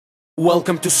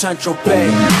Welcome to St-tropez.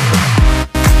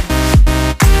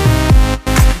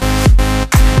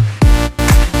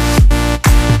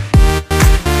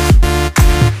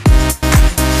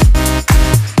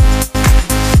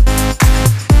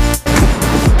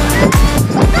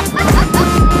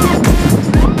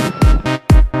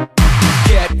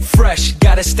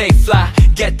 Gotta stay fly,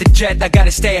 get the jet, I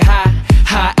gotta stay high.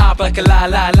 High up like a la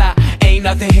la la. Ain't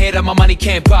nothing here that my money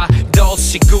can't buy.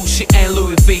 Dolce, Gucci, and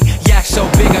Louis V. Yak so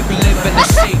big I could live in the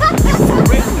sea. You for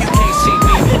real, you can't see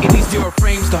me. In these zero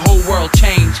frames, the whole world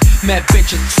changed. Mad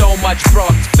bitches, so much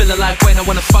broad. Feeling like when I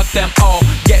wanna fuck them all.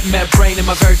 Get mad brain in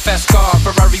my very fast car.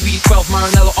 Ferrari V12,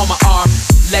 Maranello on my arm.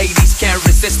 Ladies can't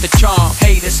resist the charm.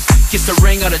 Haters, kiss the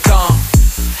ring on the dawn.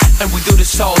 And we do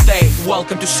this all day.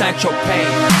 Welcome to St-tropez.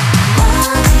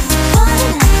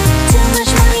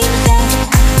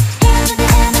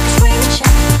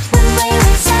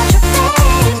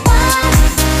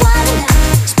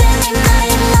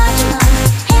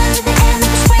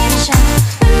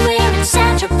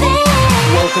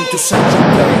 Welcome to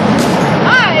St-tropez.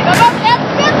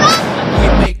 We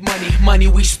make money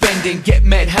we spending. Get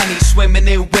mad honey, swimming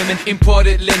in women.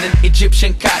 Imported linen,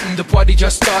 Egyptian cotton. The party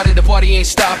just started, the party ain't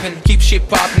stopping. Keep shit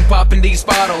popping these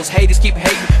bottles. Haters keep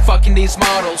hating, fucking these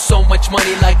models. So much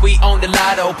money like we own the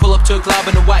lotto. Pull up to a club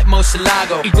in a white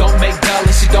Murcielago. It don't make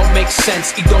dollars, it don't make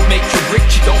sense. It don't make you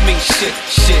rich, it don't mean shit.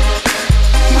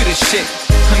 We the shit,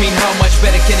 I mean how much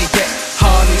better can it get?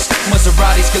 Harleys,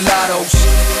 Maseratis, Gelatos.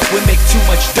 We make too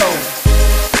much dough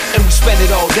and we spend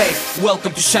it all day.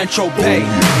 Welcome to St-tropez.